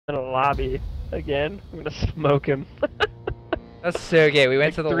lobby again. I'm gonna smoke him. That's so gay. We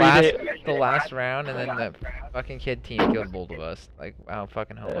went Like to the last round, and then the fucking kid team killed both of us. Like, how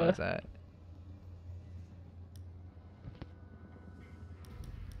fucking homo is that?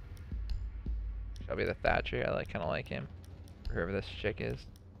 Shelby the Thatcher. I kind of like him. Whoever this chick is.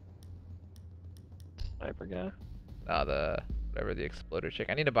 Sniper guy. Whatever the exploder chick.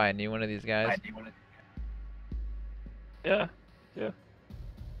 I need to buy a new one of these guys. Yeah. Yeah.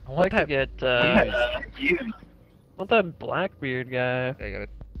 I want to that. get. I want that Blackbeard guy. I gotta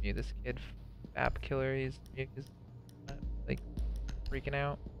mute this kid. App killer. He's like freaking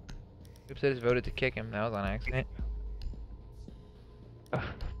out. Oops, I just voted to kick him. That was on accident.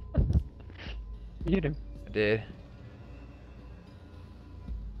 Mute him. I did.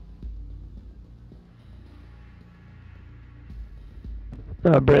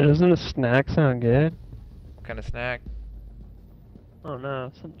 Oh, Brett, doesn't a snack sound good? What kind of snack? Oh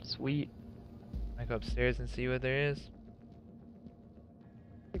no, something sweet. I go upstairs and see what there is.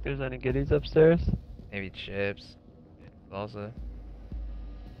 Think there's any goodies upstairs? Maybe chips. Salsa.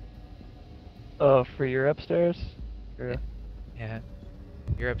 Oh, for your upstairs? Or... Yeah.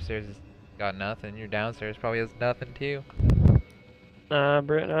 Your upstairs has got nothing. Your downstairs probably has nothing too.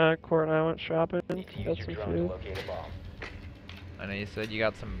 Britt, Court and I went shopping. Got some food. I know you said you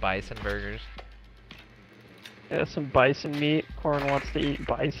got some bison burgers. Yeah, some bison meat. Corn wants to eat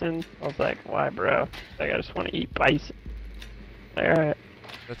bison. I was like, why, bro? Like, I just want to eat bison. Alright.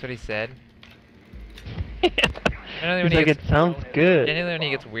 That's what he said. He's like, it sounds good. Generally, when he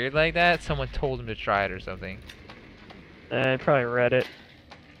gets weird like that, someone told him to try it or something. I probably read it.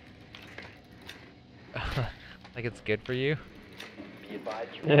 Like it's good for you?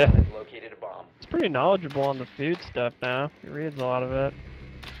 Yeah. He's pretty knowledgeable on the food stuff now. He reads a lot of it.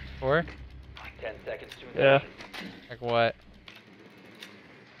 Or? 10 seconds to Yeah. Like what?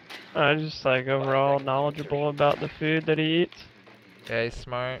 Just like overall knowledgeable about the food that he eats. Yeah, he's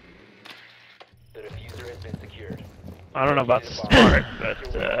smart. The diffuser has been secured. I don't know about smart, but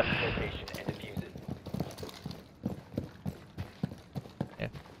Location and defuse it. Yeah,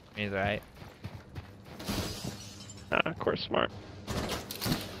 he's alright. of course smart.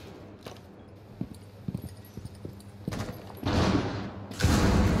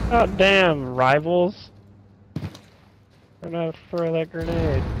 Oh damn, rivals. I'm gonna throw that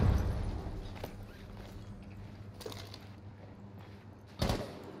grenade.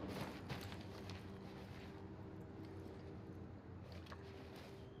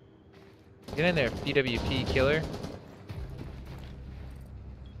 Get in there, PWP killer.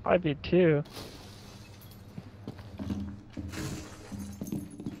 I'd be too.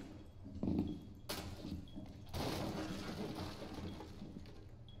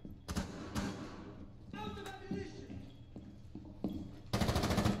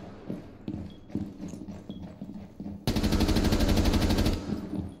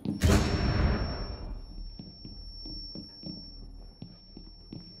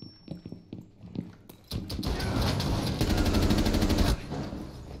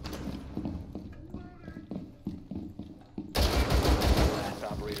 Last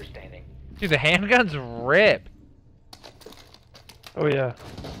operator standing. Dude, the handguns rip. Oh yeah.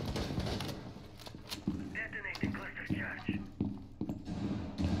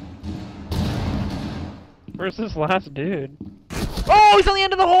 Where's this last dude? Oh, he's on the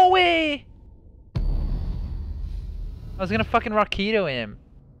end of the hallway! I was gonna fucking Rakido him.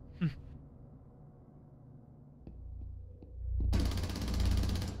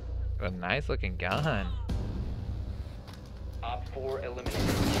 What a nice looking gun. Op 4 eliminated.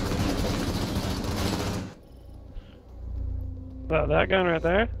 Oh, that gun right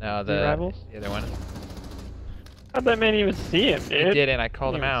there? No, The rivals? the other one. How'd that man even see him, dude? He didn't, I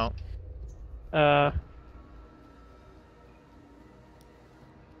called him out.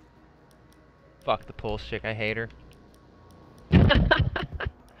 Fuck the pulse chick, I hate her.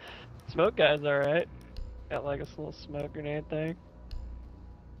 Smoke guy's alright. Got like a little smoke grenade thing.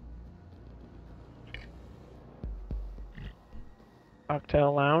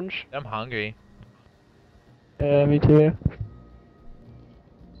 Cocktail lounge. I'm hungry. Yeah, me too.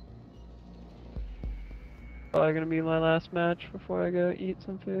 Probably gonna be my last match before I go eat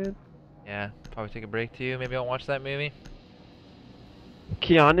some food. Yeah, probably take a break too. Maybe I'll watch that movie.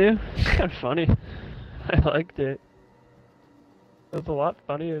 Keanu? Kinda funny. I liked it. It was a lot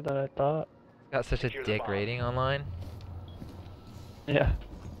funnier than I thought. Got such a dick rating online. Yeah.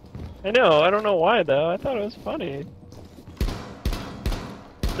 I know, I don't know why though. I thought it was funny.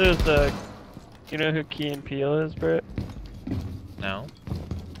 There's you know who Key and Peele is, Britt? No?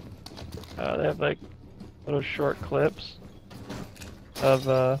 They have like little short clips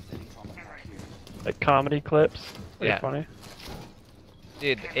of Like comedy clips. Pretty Yeah. funny.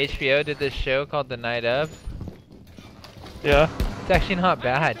 Dude, HBO did this show called The Night Of. Yeah. It's actually not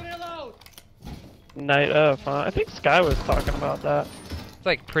bad. Night of, huh? I think Sky was talking about that. It's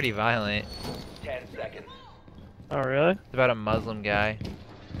like pretty violent. 10 seconds. Oh, really? It's about a Muslim guy.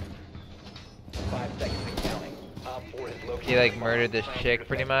 5 seconds and counting. Op 4 has located He like a bomb. murdered this Plan to chick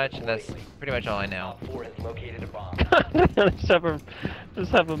pretty defend much, and that's accordingly. pretty much all I know. Op 4 has located a bomb.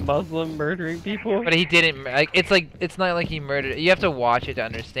 just have a Muslim murdering people. But he didn't it's not like he murdered. You have to watch it to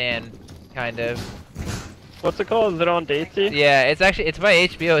understand, kind of. What's it called? Is it on Datesy? Yeah, it's by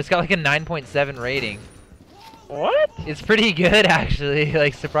HBO. It's got like a 9.7 rating. What? It's pretty good actually,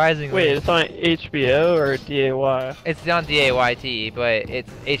 like surprisingly. Wait, it's on HBO or DAY? It's on DAYT, but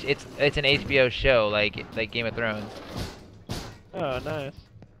it's an HBO show like Game of Thrones. Oh, nice.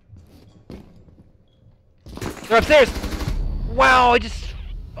 They're upstairs. Wow,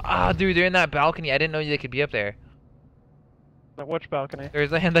 dude, they're in that balcony. I didn't know they could be up there. Like, which balcony? There's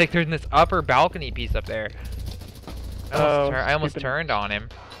there's this upper balcony piece up there. I almost stupid. turned on him.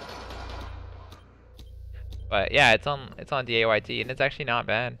 But yeah, it's on DAYT and it's actually not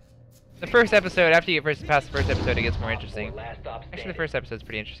bad. The first episode, after you get past the first episode, it gets more interesting. Last stop Actually, the standing. first episode's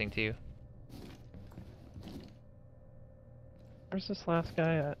pretty interesting too. Where's this last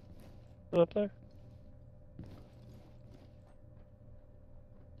guy at? Still up there?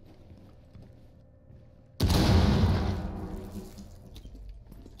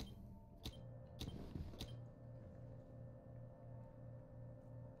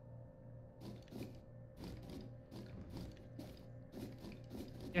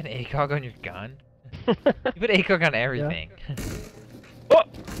 You have an ACOG on your gun? You put ACOG on everything. Oh!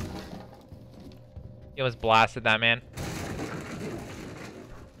 You almost blasted that man.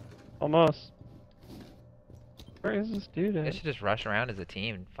 Almost. Where is this dude They at? should just rush around as a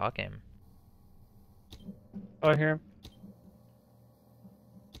team and fuck him. Oh, I hear him.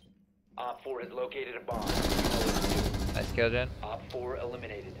 Op 4 has located a bomb. Nice kill, Jen. Op 4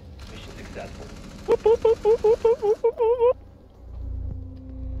 eliminated. Mission successful. Whoop, whoop, whoop, whoop, whoop, whoop, whoop, whoop, whoop.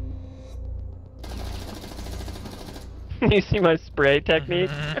 You see my spray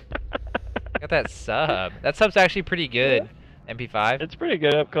technique? Got that sub. That sub's actually pretty good. MP5. It's pretty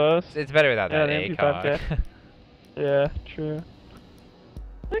good up close. It's better without Yeah, that the MP5 ACOG. Yeah, true.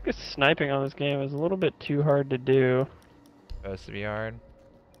 I think the sniping on this game is a little bit too hard to do. Supposed to be hard.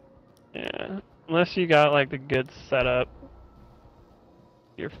 Yeah, unless you got like the good setup.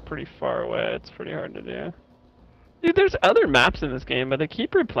 You're pretty far away, it's pretty hard to do. Dude, there's other maps in this game, but they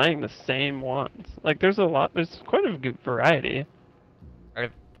keep replaying the same ones. Like, there's quite a good variety.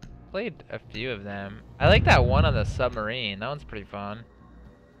 I've played a few of them. I like that one on the submarine. That one's pretty fun.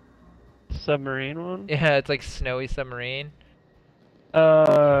 Submarine one? Yeah, it's like snowy submarine.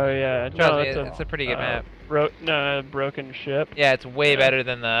 Oh, yeah. Trust me, it's it's a pretty good map. Broken ship. Yeah, it's way Yeah. better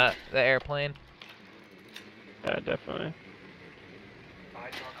than the airplane. Yeah, definitely.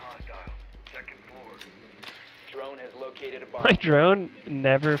 Drone has located a bomb. My drone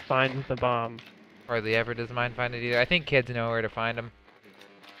never finds the bomb. Hardly ever does mine find it either. I think kids know where to find them.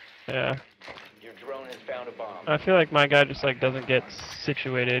 Yeah. Your drone has found a bomb. I feel like my guy just like doesn't get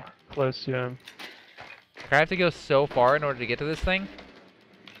situated close to him. I have to go so far in order to get to this thing.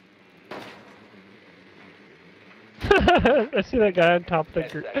 I see that guy on top of 10 the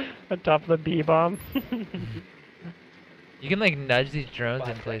seconds. on top of the B bomb. You can like nudge these drones 5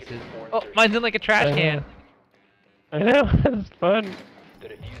 in places. seconds before Oh, insertion. mine's in like a trash can. I know, it's fun. The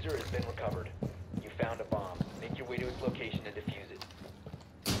diffuser has been recovered. You found a bomb. Make your way to its location and defuse it.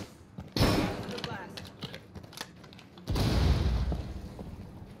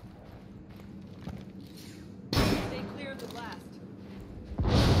 Stay clear of the blast.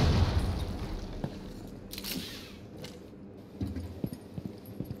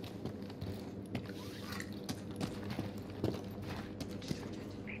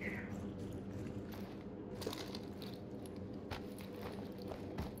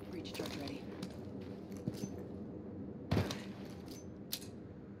 Breach charge ready.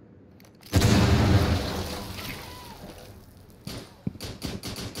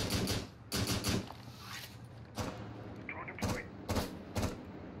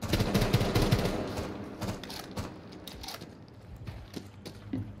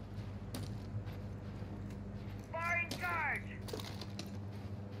 Firing charge!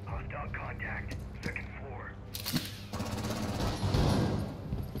 Hostile contact. Second floor.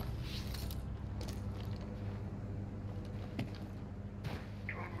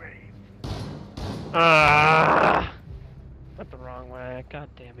 Drone ready. Ah! Went the wrong way. God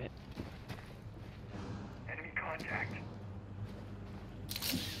damn it. Enemy contact.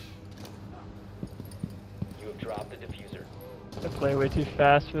 Drop the diffuser. I play way too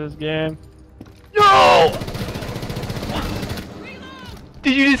fast for this game. No!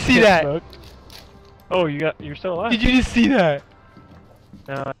 Did you just see Get that? smoked. Oh, you're still alive. Did you just see that?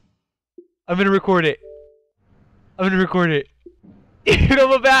 No. I'm gonna record it. I'm gonna record it. Dude,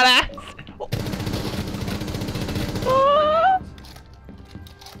 I'm a badass.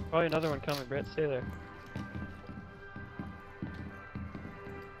 Probably another one coming, Brett. Stay there.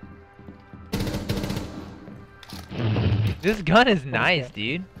 This gun is nice,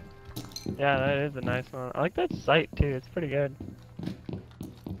 dude. Yeah, that is a nice one. I like that sight too. It's pretty good.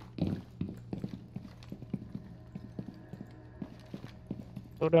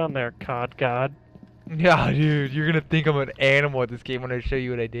 Slow down there, COD God. Yeah, dude, you're gonna think I'm an animal at this game when I show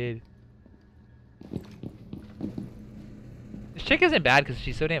you what I did. This chick isn't bad because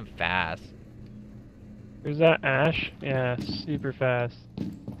she's so damn fast. Who's that, Ash? Yeah, super fast. It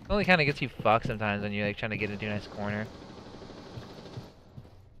only kind of gets you fucked sometimes when you're like trying to get into a nice corner.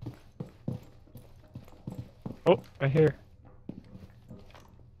 Oh, right here.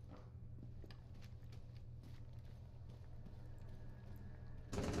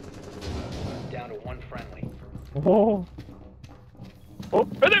 Down to one friendly. Oh. Oh,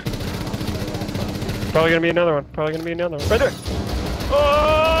 right there! Probably gonna be another one. Probably gonna be another one. Right there! Oh!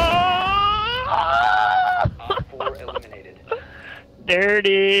 Op 4 eliminated.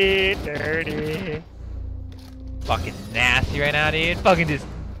 Dirty, dirty. Fucking nasty right now, dude. Fucking just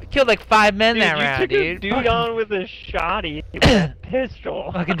killed like 5 men Dude, that you round, took dude. a dude Fucking- on with a shotty with a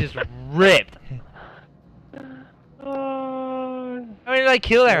pistol. Fucking just ripped. Oh. How many did I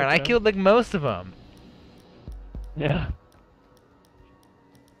kill that round? I Okay. killed like most of them. Yeah.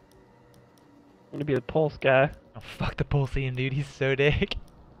 I'm gonna be the pulse guy. Oh, fuck the Pulseum, dude. He's so dick.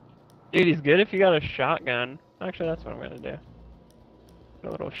 Dude, he's good if you got a shotgun. Actually, that's what I'm gonna do. Put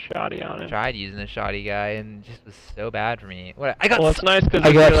a little shotty on it. Tried using the shoddy guy and it just was so bad for me. What? I got. Well, it's nice because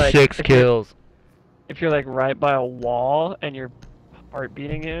I got like, 6 kills. If you're like right by a wall and you're heart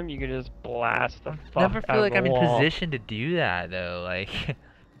beating him, you can just blast the fuck Never out feel of like the I'm in wall. position to do that though. Like,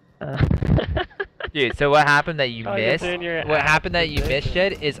 dude. So what happened that you Oh, you're missed? in your What ass happened that you missed, position.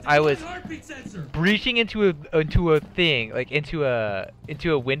 Jed? Is I was breaching into a thing, like into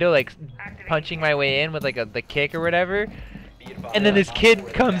a window, like punching my way in with like the kick or whatever. Be advised, And then this Op kid 4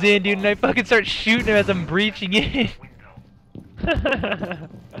 is comes now in, dude, and I bomb. fucking start shooting him as I'm breaching in.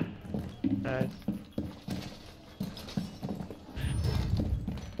 Nice.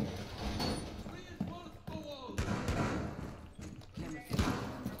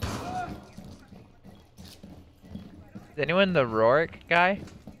 Is anyone the Rourke guy?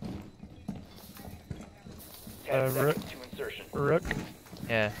 10 Rook. seconds to insertion. Rook.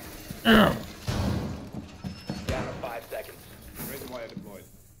 Yeah. Down to 5 seconds.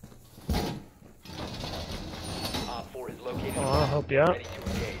 Op 4 is located. Oh, I'll help you out. Ready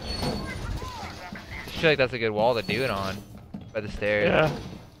to engage. I feel like that's a good wall to do it on. By the stairs. Yeah.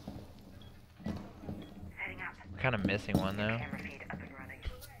 We're kind of missing one though.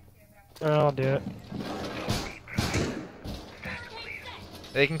 I'll do it.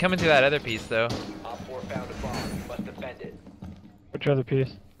 They can come into that other piece though. Op 4 found a bomb. You must defend it. Which other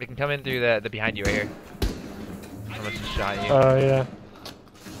piece? They can come in through the behind you right here. Someone just shot you. Oh, yeah.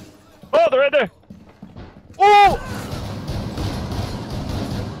 Oh, they're right there! Oh!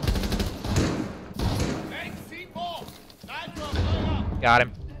 Got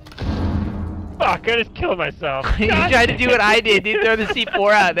him. Fuck, I just killed myself. You God tried to do damn what I it. did, dude. Throw the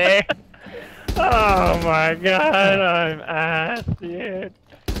C4 out there. Oh my god, I'm ass, dude.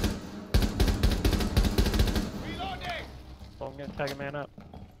 So I'm gonna tag a man up.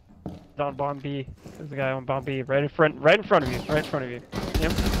 He's on bomb B. There's the guy on bomb B, right in front of you, right in front of you.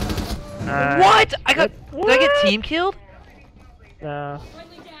 Yep. What? I got. What? Did I get team killed? No,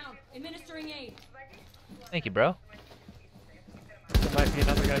 Friendly down. Administering aid. Thank you, bro. there might be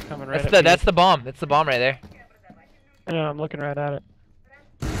another guy coming right That's at me. that's the bomb. That's the bomb right there. I know, I'm looking right at it.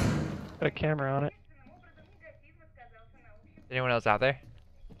 Got a camera on it. Is anyone else out there?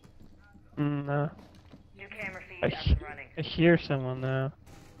 No. New camera feed I, up he- and running. I hear someone though.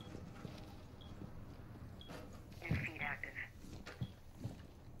 New feed active.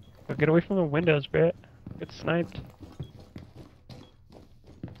 Oh, get away from the windows, Brett. Get sniped.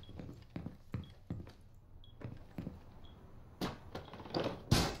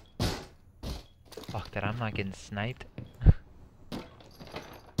 Fuck that! I'm not getting sniped.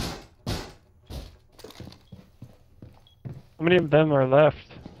 How many of them are left?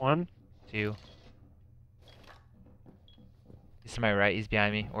 One? 2. He's to my right. He's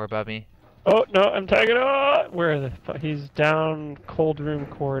behind me or above me. Oh, no, I'm tagging. Oh, where the fuck? He's down cold room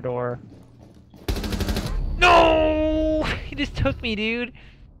corridor. No! He just took me, dude.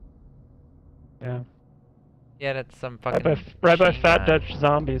 Yeah. Yeah, that's some Right fucking. by machine Fat gun. Dutch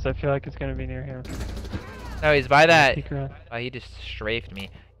zombies. I feel like it's gonna be near him. No, he's by that. Peek around. Oh, he just strafed me.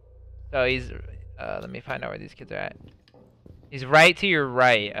 So he's. Let me find out where these kids are at. He's right to your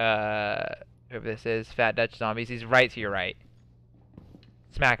right. Whoever this is, Fat Dutch Zombies. He's right to your right.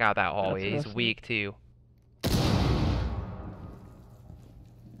 Smack out that hallway. He's awesome. weak too.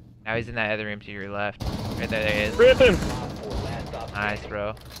 Now he's in that other room to your left. Right there, there he is. Rip him! Op 4 last stop Nice, standing.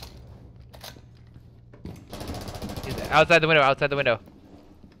 bro. He's outside the window. Outside the window.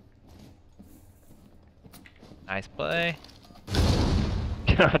 Nice play.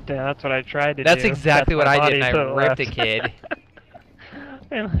 God damn, that's what I tried to That's do. exactly what my I did, body and to I the ripped a left. kid.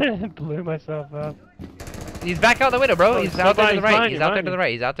 And blew myself up. He's back out the window, bro. Oh, He's he's out there to behind the you, right. behind He's you, out there behind to the you.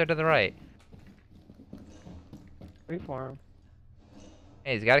 right. He's out there to the right. Wait for him.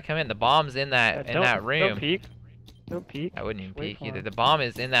 Hey, he's got to come in. The bomb's in that Don't room. peek. Don't peek. I wouldn't even Wait peek for either. him. The bomb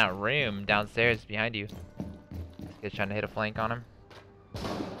is in that room downstairs behind you. He's trying to hit a flank on him.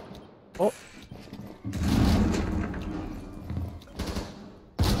 Oh.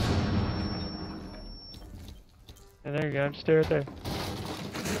 And there you go. Just stay right there.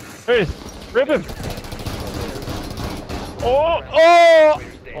 There he is. Rip him. Oh! Oh!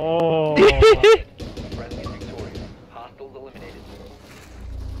 Operator standing. Oh! Friendly victorious. Hostiles eliminated.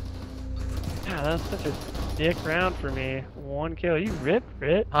 Yeah, that's such a dick round for me. 1 kill. You ripped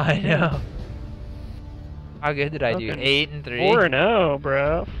it. I know. How good did I do? Fucking 8 and 3. 4-0,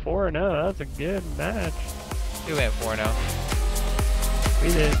 bro. 4-0. That's a good match. We went 4-0. We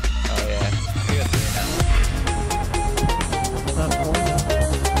did.